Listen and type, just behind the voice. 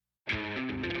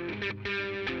Hey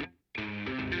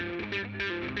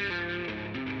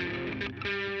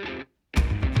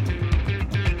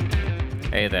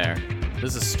there.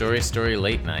 This is Story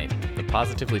Late Night, the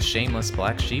positively shameless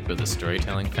black sheep of the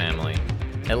storytelling family.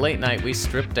 At Late Night, we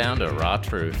strip down to raw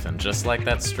truth, and just like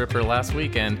that stripper last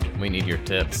weekend, we need your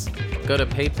tips. Go to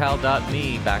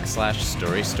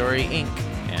paypal.me/StoryStoryInc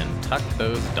and tuck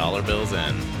those dollar bills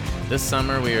in. This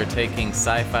summer, we are taking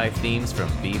sci-fi themes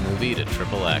from B-movie to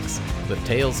XXX, with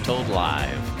tales told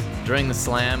live. During the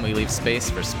slam, we leave space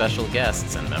for special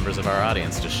guests and members of our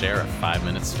audience to share a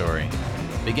 5-minute story.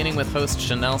 Beginning with host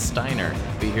Chanel Steiner,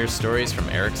 we hear stories from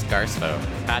Eric Scarsvo,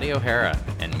 Patty O'Hara,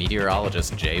 and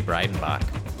meteorologist Jay Breidenbach.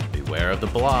 Beware of the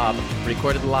Blob,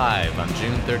 recorded live on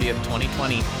June 30th,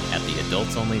 2020 at the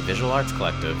Adults Only Visual Arts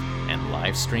Collective and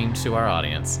live streamed to our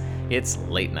audience. It's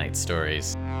Late Night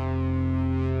Stories.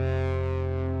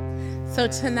 So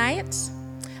tonight,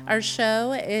 our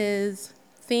show is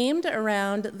themed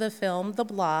around the film The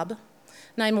Blob.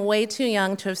 And I'm way too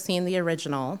young to have seen the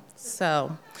original,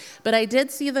 but I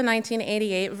did see the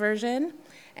 1988 version,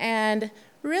 and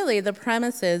really the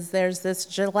premise is there's this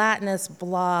gelatinous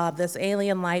blob, this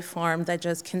alien life form that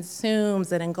just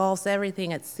consumes and engulfs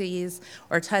everything it sees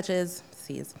or touches,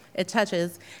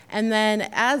 and then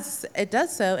as it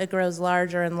does so, it grows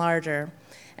larger and larger.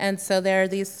 And so there are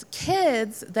these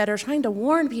kids that are trying to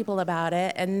warn people about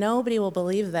it, and nobody will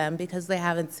believe them because they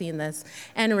haven't seen this.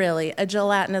 And really, a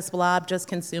gelatinous blob just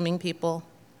consuming people,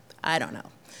 I don't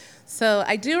know. So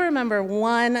I do remember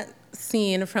one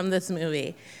scene from this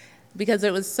movie because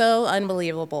it was so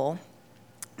unbelievable.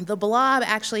 The blob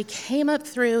actually came up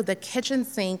through the kitchen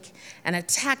sink and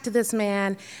attacked this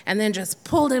man and then just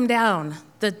pulled him down,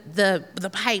 the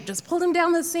pipe, just pulled him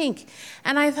down the sink.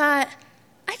 And I thought,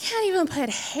 I can't even put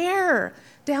hair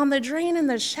down the drain in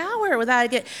the shower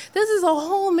without this is a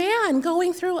whole man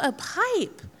going through a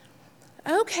pipe.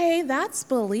 Okay, that's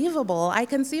believable. I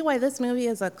can see why this movie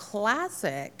is a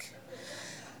classic.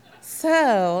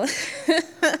 So,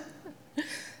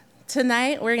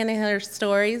 tonight we're gonna hear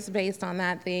stories based on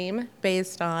that theme,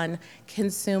 based on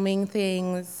consuming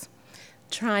things,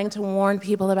 trying to warn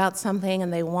people about something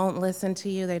and they won't listen to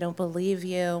you, they don't believe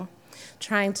you,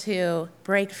 trying to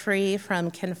break free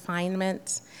from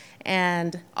confinement,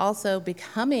 and also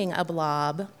becoming a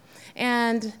blob,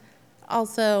 and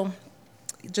also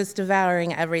just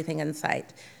devouring everything in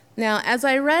sight. Now, as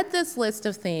I read this list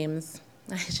of themes,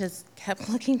 I just kept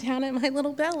looking down at my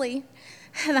little belly,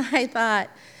 and I thought,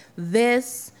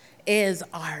 this is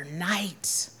our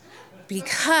night,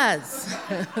 because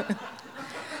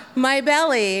my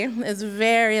belly is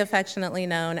very affectionately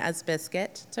known as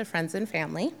Biscuit to friends and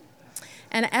family.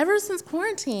 And ever since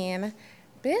quarantine,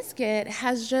 Biscuit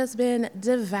has just been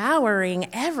devouring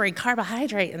every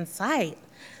carbohydrate in sight.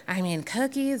 I mean,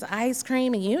 cookies, ice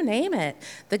cream, you name it.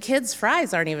 The kids'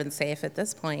 fries aren't even safe at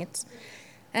this point.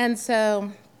 And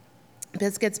so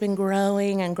Biscuit's been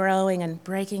growing and growing and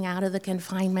breaking out of the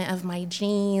confinement of my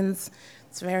genes.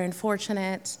 It's very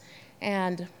unfortunate.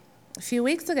 And a few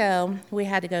weeks ago, we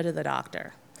had to go to the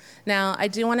doctor. Now, I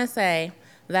do want to say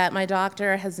that my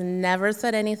doctor has never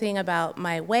said anything about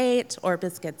my weight or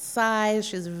Biscuit's size.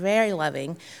 She's very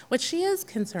loving. What she is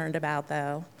concerned about,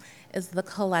 though, is the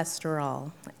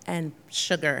cholesterol and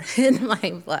sugar in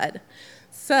my blood.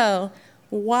 So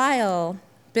while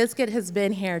Biscuit has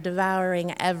been here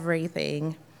devouring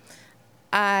everything,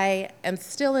 I am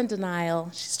still in denial.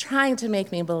 She's trying to make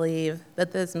me believe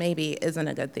that this maybe isn't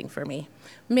a good thing for me.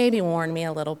 Maybe warn me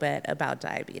a little bit about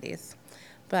diabetes.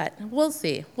 But we'll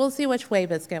see. We'll see which way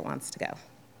Biscuit wants to go.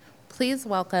 Please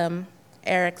welcome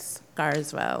Eric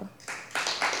Scarsvo.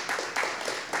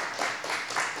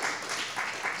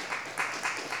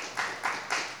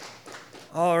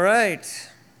 All right.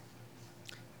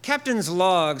 Captain's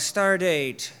log,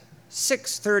 stardate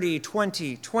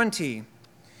 6/30/2020.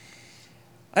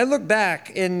 I look back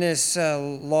in this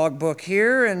logbook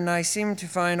here, and I seem to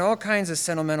find all kinds of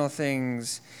sentimental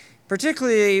things,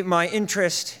 particularly my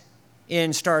interest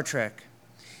in Star Trek.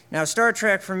 Now, Star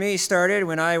Trek for me started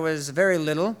when I was very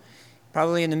little,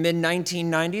 probably in the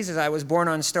mid-1990s, as I was born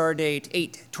on stardate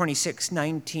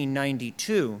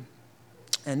 8/26/1992.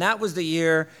 And that was the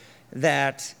year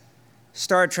that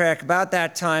Star Trek, about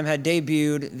that time, had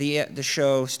debuted the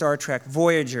show Star Trek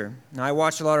Voyager. Now, I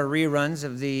watched a lot of reruns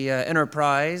of the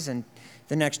Enterprise and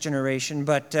The Next Generation,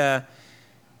 but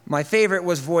my favorite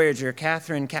was Voyager.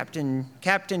 Captain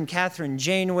Catherine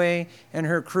Janeway and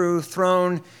her crew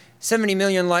thrown 70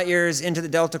 million light years into the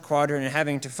Delta Quadrant and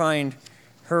having to find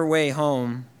her way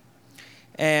home.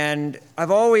 And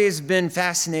I've always been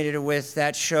fascinated with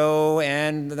that show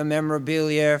and the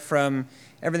memorabilia from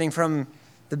everything from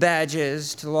the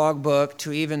badges, to the logbook,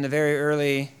 to even the very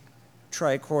early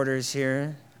tricorders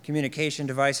here, communication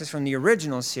devices from the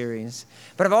original series.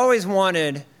 But I've always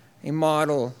wanted a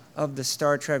model of the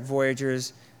Star Trek Voyager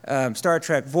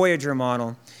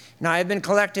model. Now, I've been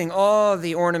collecting all of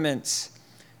the ornaments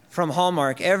from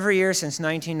Hallmark every year since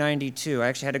 1992. I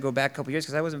actually had to go back a couple years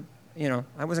because I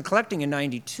wasn't collecting in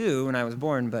 92 when I was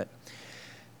born, but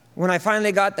when I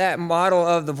finally got that model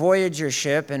of the Voyager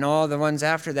ship and all the ones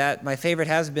after that, my favorite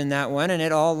has been that one, and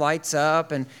it all lights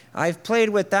up, and I've played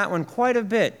with that one quite a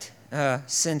bit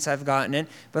since I've gotten it,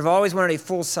 but I've always wanted a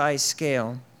full-size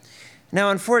scale.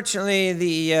 Now, unfortunately,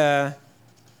 the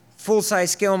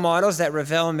full-size scale models that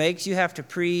Revell makes, you have to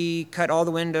pre-cut all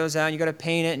the windows out, you got to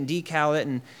paint it and decal it,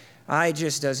 and I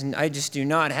just do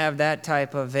not have that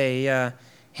type of a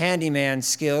handyman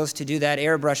skills to do that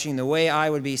airbrushing the way I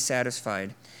would be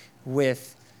satisfied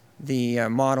with the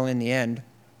model in the end.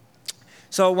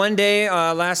 So one day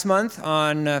last month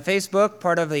on Facebook,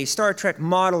 part of the Star Trek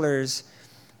Modelers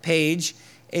page,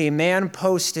 a man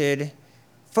posted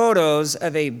photos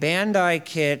of a Bandai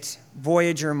kit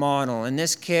Voyager model. And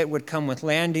this kit would come with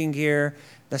landing gear,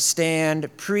 the stand,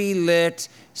 pre-lit,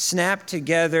 snapped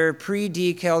together,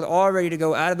 pre-decaled, all ready to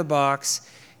go out of the box.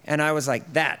 And I was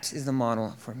like, that is the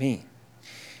model for me.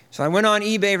 So I went on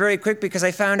eBay very quick because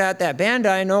I found out that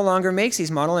Bandai no longer makes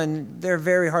these models, and they're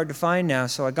very hard to find now.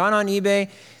 So I got on eBay,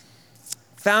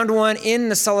 found one in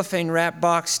the cellophane wrap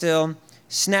box still,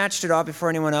 snatched it off before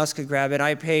anyone else could grab it.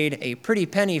 I paid a pretty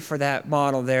penny for that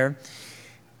model there,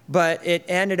 but it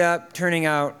ended up turning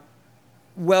out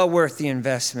well worth the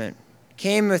investment.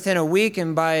 Came within a week,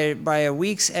 and by a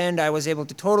week's end, I was able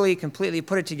to totally, completely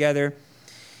put it together.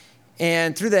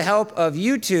 And through the help of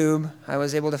YouTube, I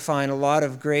was able to find a lot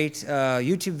of great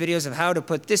YouTube videos of how to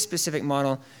put this specific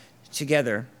model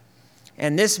together.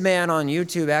 And this man on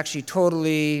YouTube actually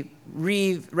totally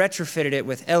retrofitted it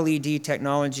with LED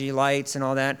technology, lights and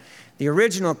all that. The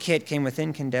original kit came with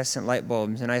incandescent light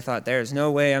bulbs, and I thought, there's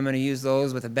no way I'm going to use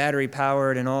those with a battery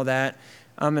powered and all that.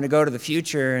 I'm going to go to the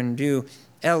future and do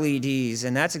LEDs,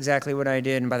 and that's exactly what I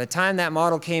did. And by the time that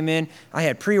model came in, I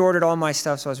had pre-ordered all my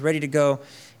stuff, so I was ready to go.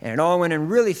 And it all went in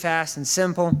really fast and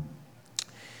simple.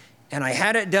 And I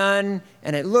had it done,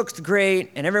 and it looked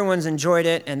great, and everyone's enjoyed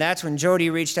it. And that's when Jody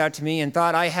reached out to me and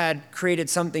thought I had created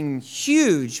something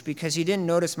huge because he didn't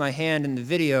notice my hand in the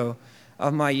video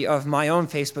of my own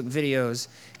Facebook videos.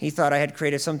 He thought I had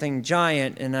created something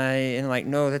giant, and like,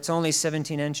 no, that's only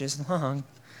 17 inches long.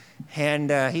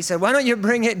 And he said, why don't you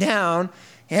bring it down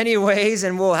anyways,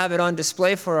 and we'll have it on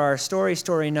display for our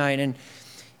story night.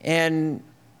 And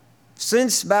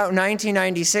since about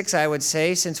 1996, I would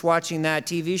say, since watching that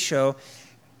TV show,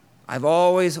 I've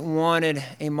always wanted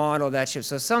a model of that ship.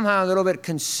 So somehow a little bit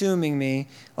consuming me,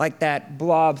 like that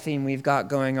blob theme we've got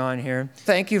going on here.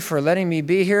 Thank you for letting me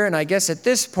be here, and I guess at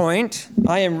this point,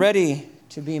 I am ready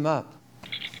to beam up.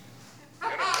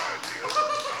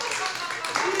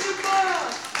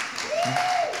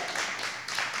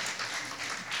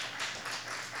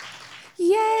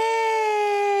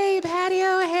 Yay, Patty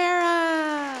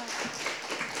O'Hara!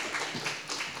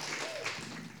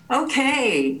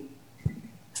 Okay.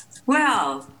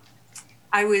 Well,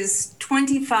 I was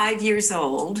 25 years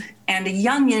old and a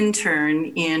young intern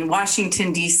in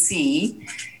Washington, D.C.,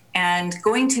 and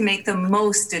going to make the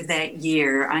most of that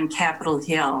year on Capitol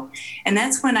Hill. And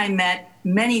that's when I met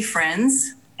many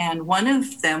friends, and one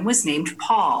of them was named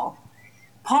Paul.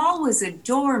 Paul was a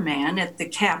doorman at the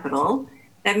Capitol.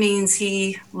 That means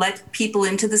he let people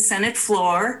into the Senate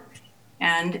floor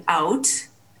and out.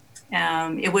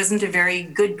 It wasn't a very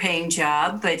good paying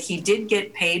job, but he did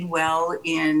get paid well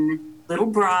in little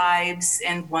bribes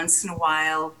and once in a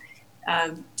while,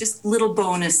 just little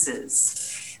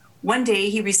bonuses. One day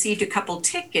he received a couple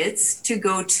tickets to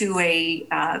go to a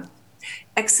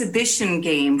exhibition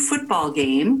game, football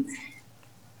game,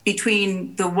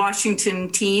 between the Washington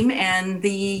team and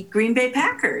the Green Bay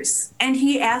Packers. And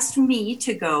he asked me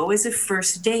to go as a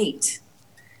first date.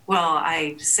 Well,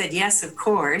 I said yes, of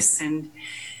course, and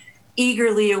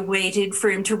eagerly awaited for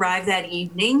him to arrive that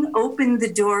evening, opened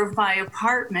the door of my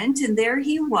apartment, and there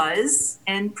he was,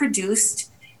 and produced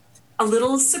a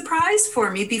little surprise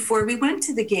for me before we went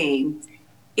to the game.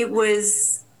 It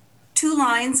was 2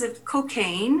 lines of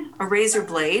cocaine, a razor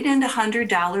blade, and a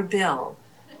 $100 bill.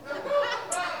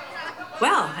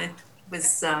 Well, it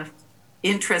was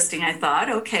interesting, I thought,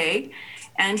 okay.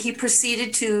 And he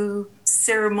proceeded to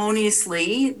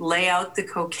ceremoniously lay out the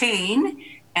cocaine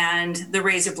and the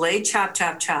razor blade, chop,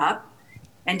 chop, chop,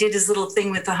 and did his little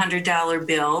thing with the $100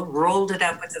 bill, rolled it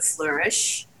up with a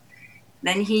flourish.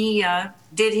 Then he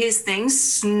did his thing,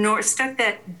 stuck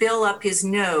that bill up his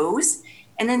nose,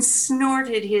 and then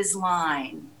snorted his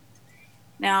line.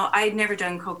 Now, I'd never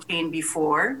done cocaine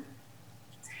before,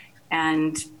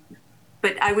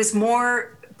 but I was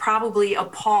more probably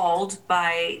appalled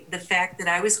by the fact that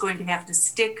I was going to have to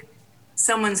stick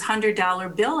someone's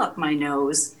 $100 bill up my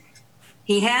nose.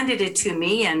 He handed it to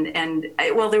me, and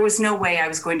there was no way I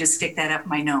was going to stick that up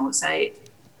my nose. I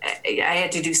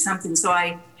had to do something. So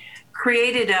I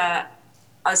created a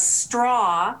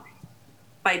straw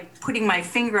by putting my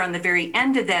finger on the very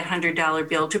end of that $100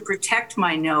 bill to protect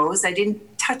my nose. I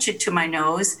didn't touch it to my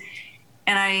nose.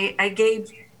 And I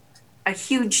gave a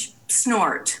huge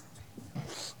snort.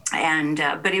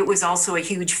 But it was also a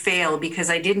huge fail because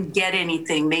I didn't get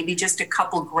anything, maybe just a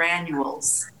couple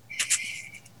granules.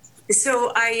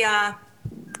 So as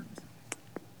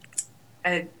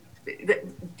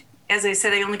I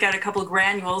said, I only got a couple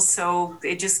granules, so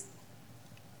it just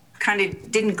kind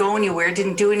of didn't go anywhere,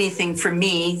 didn't do anything for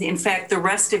me. In fact, the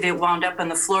rest of it wound up on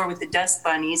the floor with the dust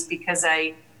bunnies because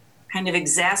I kind of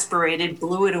exasperated,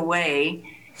 blew it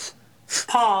away.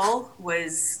 Paul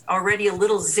was already a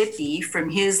little zippy from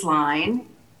his line,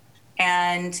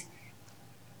 and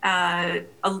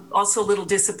also a little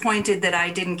disappointed that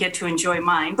I didn't get to enjoy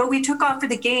mine. But we took off for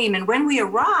the game, and when we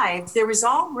arrived, there was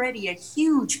already a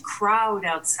huge crowd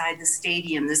outside the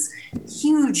stadium, this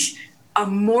huge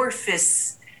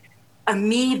amorphous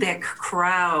amoebic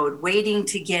crowd waiting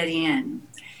to get in.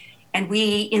 And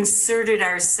we inserted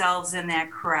ourselves in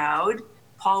that crowd.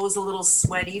 Paul was a little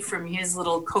sweaty from his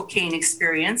little cocaine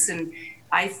experience, and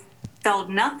I felt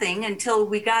nothing until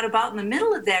we got about in the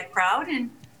middle of that crowd,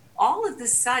 and all of a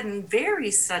sudden,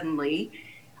 very suddenly,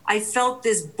 I felt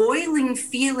this boiling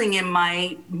feeling in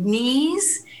my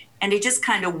knees, and it just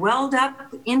kind of welled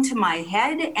up into my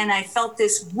head, and I felt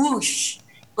this whoosh,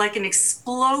 like an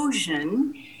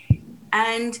explosion.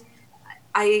 And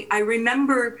I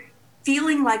remember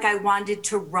feeling like I wanted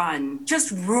to run,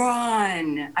 just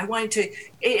run. I wanted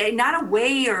to, not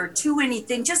away or to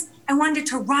anything, just I wanted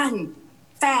to run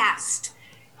fast.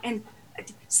 And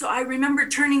so I remember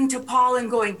turning to Paul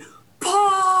and going,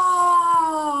 Paul,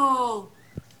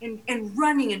 and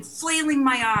running and flailing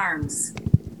my arms.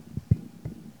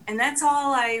 And that's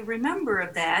all I remember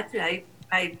of that.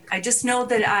 I just know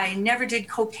that I never did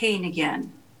cocaine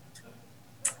again.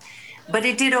 But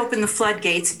it did open the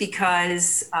floodgates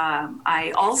because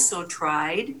I also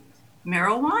tried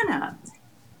marijuana,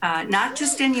 not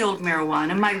just any old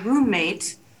marijuana. My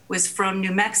roommate was from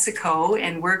New Mexico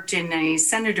and worked in a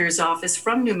senator's office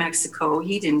from New Mexico.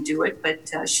 He didn't do it,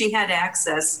 but she had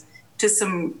access to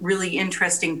some really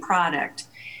interesting product.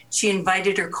 She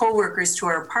invited her coworkers to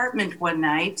our apartment one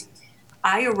night.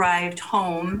 I arrived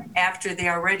home after they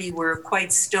already were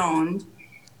quite stoned.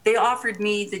 They offered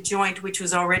me the joint, which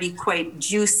was already quite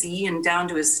juicy and down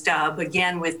to a stub,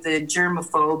 again with the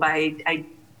germaphobe. I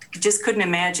just couldn't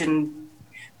imagine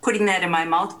putting that in my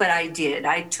mouth, but I did.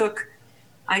 I took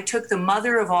the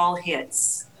mother of all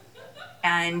hits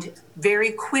and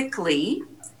very quickly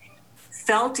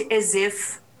felt as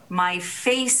if my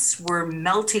face were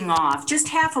melting off, just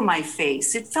half of my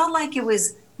face. It felt like it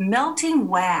was melting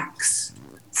wax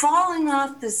falling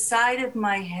off the side of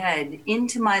my head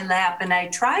into my lap, and I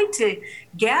tried to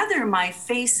gather my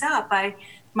face up.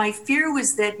 My fear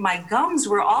was that my gums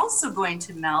were also going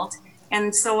to melt,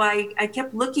 and so I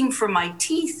kept looking for my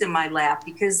teeth in my lap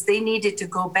because they needed to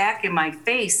go back in my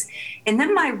face. And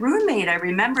then my roommate, I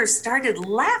remember, started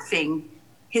laughing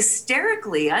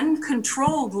hysterically,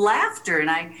 uncontrolled laughter,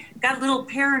 and I got a little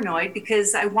paranoid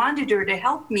because I wanted her to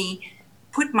help me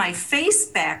put my face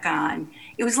back on.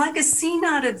 It was like a scene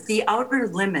out of The Outer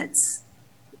Limits.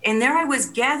 And there I was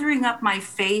gathering up my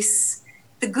face.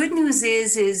 The good news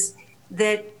is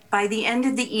that by the end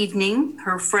of the evening,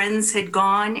 her friends had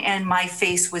gone and my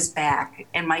face was back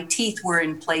and my teeth were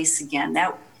in place again.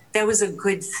 That was a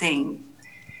good thing.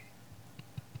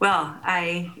 Well,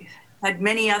 I had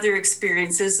many other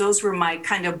experiences. Those were my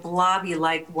kind of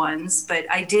blobby-like ones, but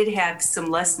I did have some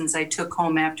lessons I took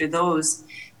home after those.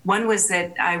 One was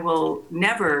that I will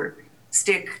never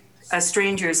stick a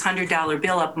stranger's $100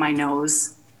 bill up my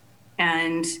nose.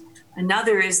 And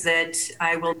another is that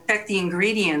I will check the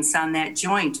ingredients on that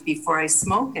joint before I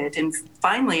smoke it. And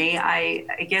finally,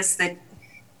 I guess that,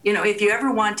 if you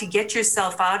ever want to get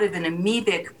yourself out of an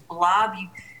amoebic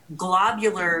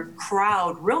globular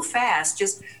crowd real fast,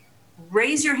 just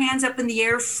raise your hands up in the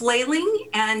air, flailing,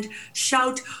 and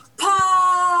shout,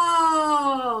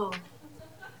 Paul!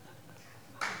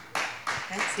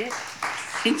 That's it.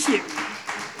 Thank you.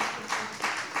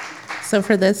 So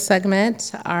for this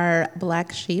segment, our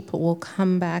black sheep will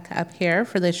come back up here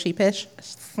for the sheepish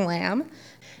slam.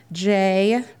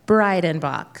 Jay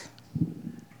Breidenbach.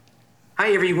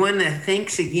 Hi, everyone.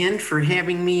 Thanks again for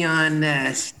having me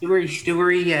on Story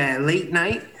Late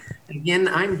Night. Again,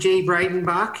 I'm Jay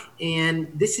Breidenbach,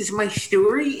 and this is my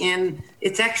story, and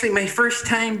it's actually my first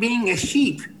time being a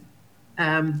sheep.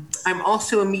 I'm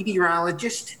also a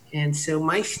meteorologist, and so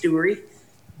my story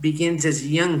begins as a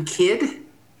young kid.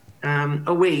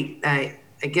 I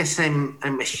guess I'm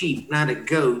a sheep, not a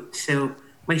goat. So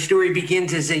my story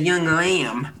begins as a young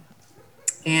lamb,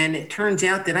 and it turns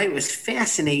out that I was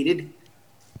fascinated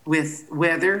with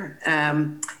weather.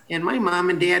 And my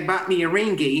mom and dad bought me a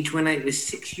rain gauge when I was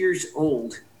 6 years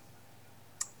old.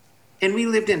 And we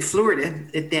lived in Florida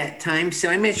at that time, so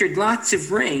I measured lots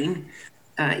of rain,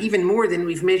 even more than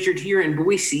we've measured here in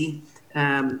Boise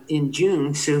in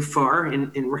June so far.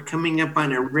 And we're coming up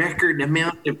on a record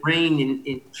amount of rain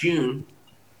in June.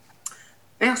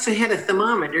 I also had a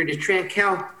thermometer to track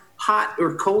how hot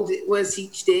or cold it was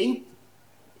each day.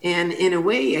 And in a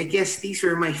way, I guess these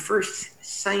were my first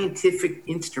scientific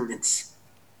instruments.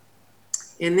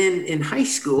 And then in high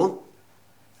school,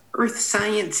 earth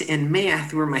science and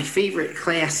math were my favorite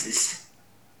classes.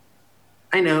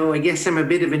 I know, I guess I'm a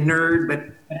bit of a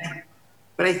nerd,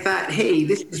 but I thought, hey,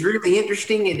 this is really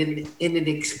interesting and it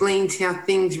explains how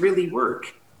things really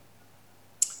work.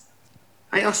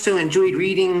 I also enjoyed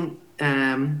reading,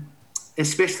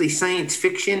 especially science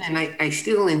fiction, and I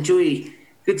still enjoy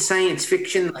good science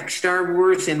fiction like Star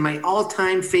Wars and my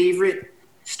all-time favorite,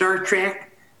 Star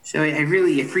Trek. So I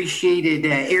really appreciated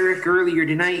Eric earlier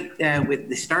tonight with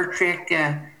the Star Trek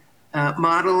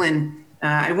model. And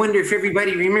I wonder if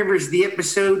everybody remembers the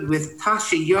episode with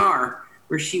Tasha Yar,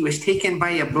 where she was taken by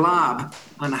a blob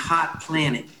on a hot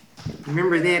planet.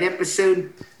 Remember that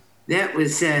episode? That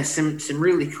was some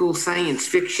really cool science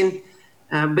fiction.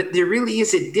 But there really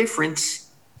is a difference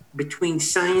between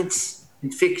science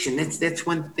and fiction. That's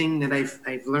one thing that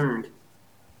I've learned.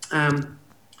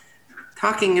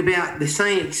 Talking about the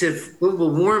science of global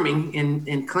warming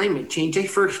and climate change, I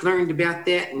first learned about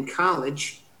that in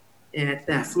college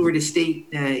at Florida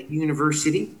State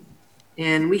University.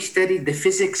 And we studied the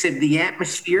physics of the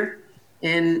atmosphere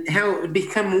and how it would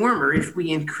become warmer if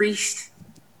we increased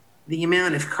the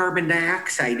amount of carbon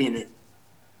dioxide in it.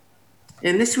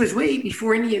 And this was way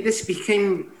before any of this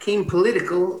became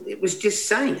political. It was just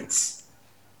science.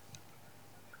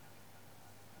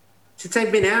 Since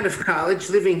I've been out of college,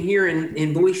 living here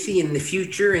in Boise in the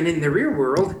future and in the real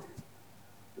world,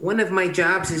 one of my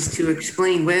jobs is to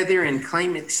explain weather and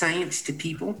climate science to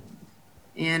people.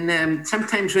 And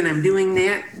sometimes when I'm doing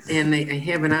that and I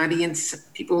have an audience,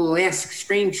 people will ask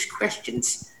strange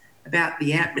questions about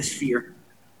the atmosphere.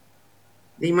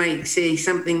 They might say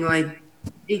something like,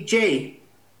 hey, Jay,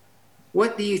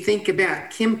 what do you think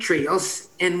about chemtrails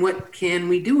and what can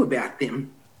we do about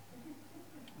them?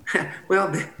 Well,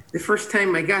 the first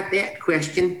time I got that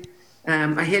question,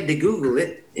 I had to Google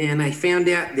it, and I found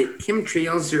out that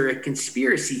chemtrails are a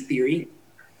conspiracy theory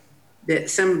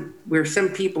that where some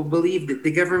people believe that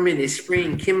the government is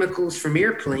spraying chemicals from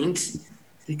airplanes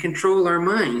to control our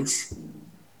minds.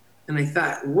 And I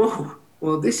thought, whoa,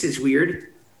 well, this is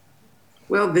weird.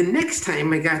 Well, the next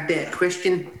time I got that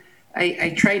question,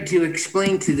 I tried to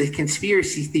explain to the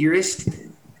conspiracy theorist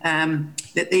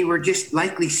that they were just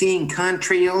likely seeing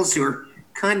contrails or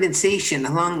condensation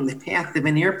along the path of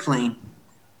an airplane.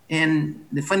 And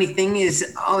the funny thing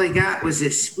is, all I got was a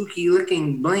spooky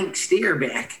looking blank stare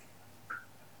back.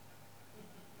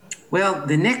 Well,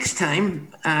 the next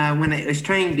time when I was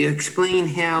trying to explain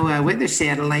how weather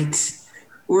satellites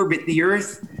orbit the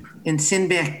Earth and send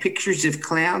back pictures of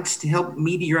clouds to help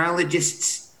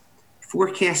meteorologists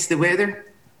forecast the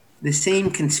weather, the same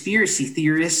conspiracy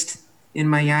theorist in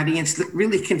my audience looked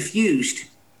really confused.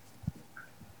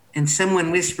 And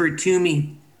someone whispered to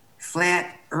me,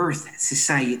 Flat Earth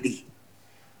Society.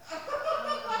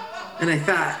 And I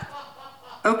thought,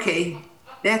 okay,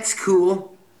 that's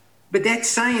cool, but that's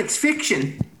science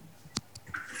fiction.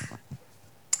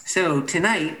 So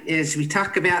tonight, as we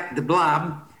talk about the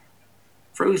blob,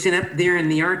 frozen up there in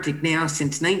the Arctic now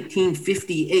since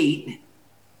 1958,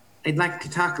 I'd like to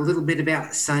talk a little bit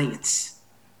about science.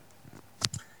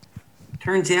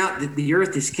 Turns out that the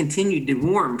Earth has continued to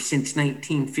warm since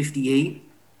 1958,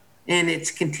 and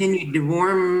it's continued to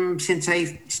warm since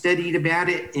I studied about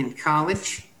it in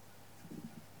college.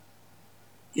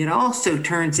 It also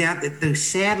turns out that those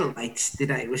satellites that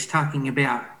I was talking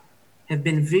about have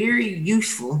been very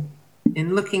useful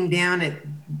in looking down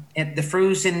at the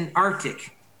frozen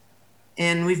Arctic.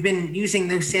 And we've been using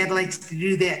those satellites to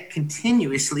do that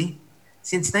continuously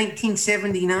since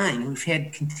 1979. We've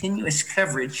had continuous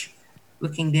coverage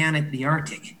looking down at the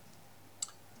Arctic.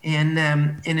 And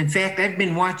in fact, I've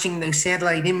been watching those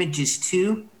satellite images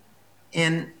too.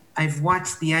 and I've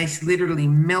watched the ice literally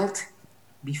melt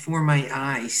before my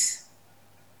eyes.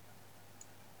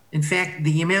 In fact,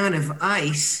 the amount of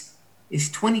ice is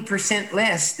 20%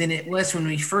 less than it was when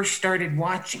we first started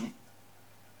watching.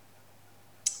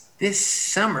 This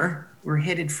summer, we're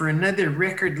headed for another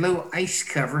record low ice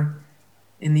cover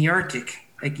in the Arctic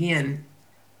again.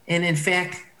 And in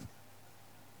fact,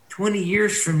 20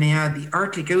 years from now, the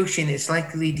Arctic Ocean is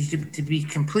likely to be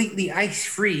completely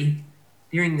ice-free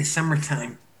during the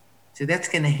summertime. So that's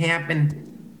going to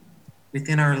happen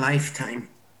within our lifetime.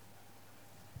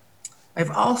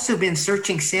 I've also been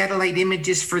searching satellite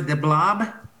images for the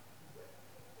blob,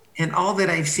 and all that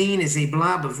I've seen is a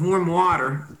blob of warm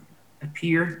water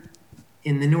appear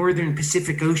in the northern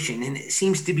Pacific Ocean, and it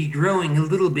seems to be growing a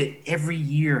little bit every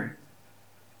year.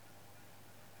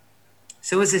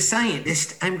 So as a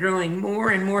scientist, I'm growing more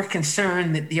and more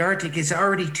concerned that the Arctic is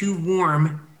already too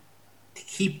warm to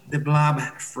keep the blob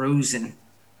frozen.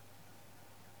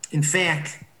 In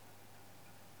fact,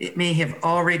 it may have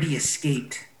already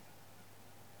escaped.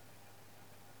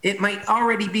 It might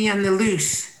already be on the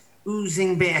loose,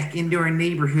 oozing back into our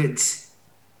neighborhoods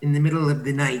in the middle of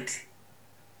the night.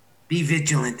 Be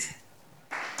vigilant.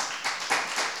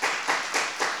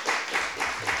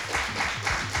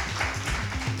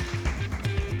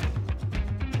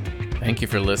 Thank you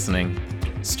for listening.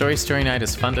 Story Night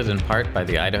is funded in part by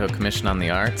the Idaho Commission on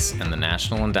the Arts and the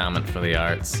National Endowment for the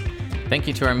Arts. Thank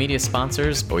you to our media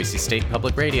sponsors, Boise State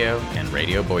Public Radio and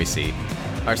Radio Boise.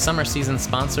 Our summer season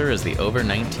sponsor is the Over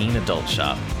 19 Adult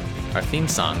Shop. Our theme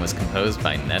song was composed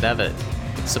by Ned Evett.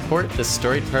 Support this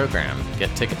storied program,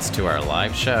 get tickets to our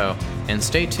live show, and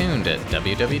stay tuned at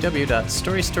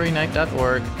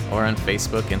www.storystorynight.org or on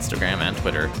Facebook, Instagram, and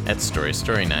Twitter at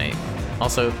Story Night.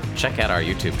 Also, check out our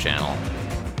YouTube channel.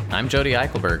 I'm Jody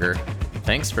Eichelberger.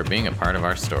 Thanks for being a part of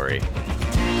our story.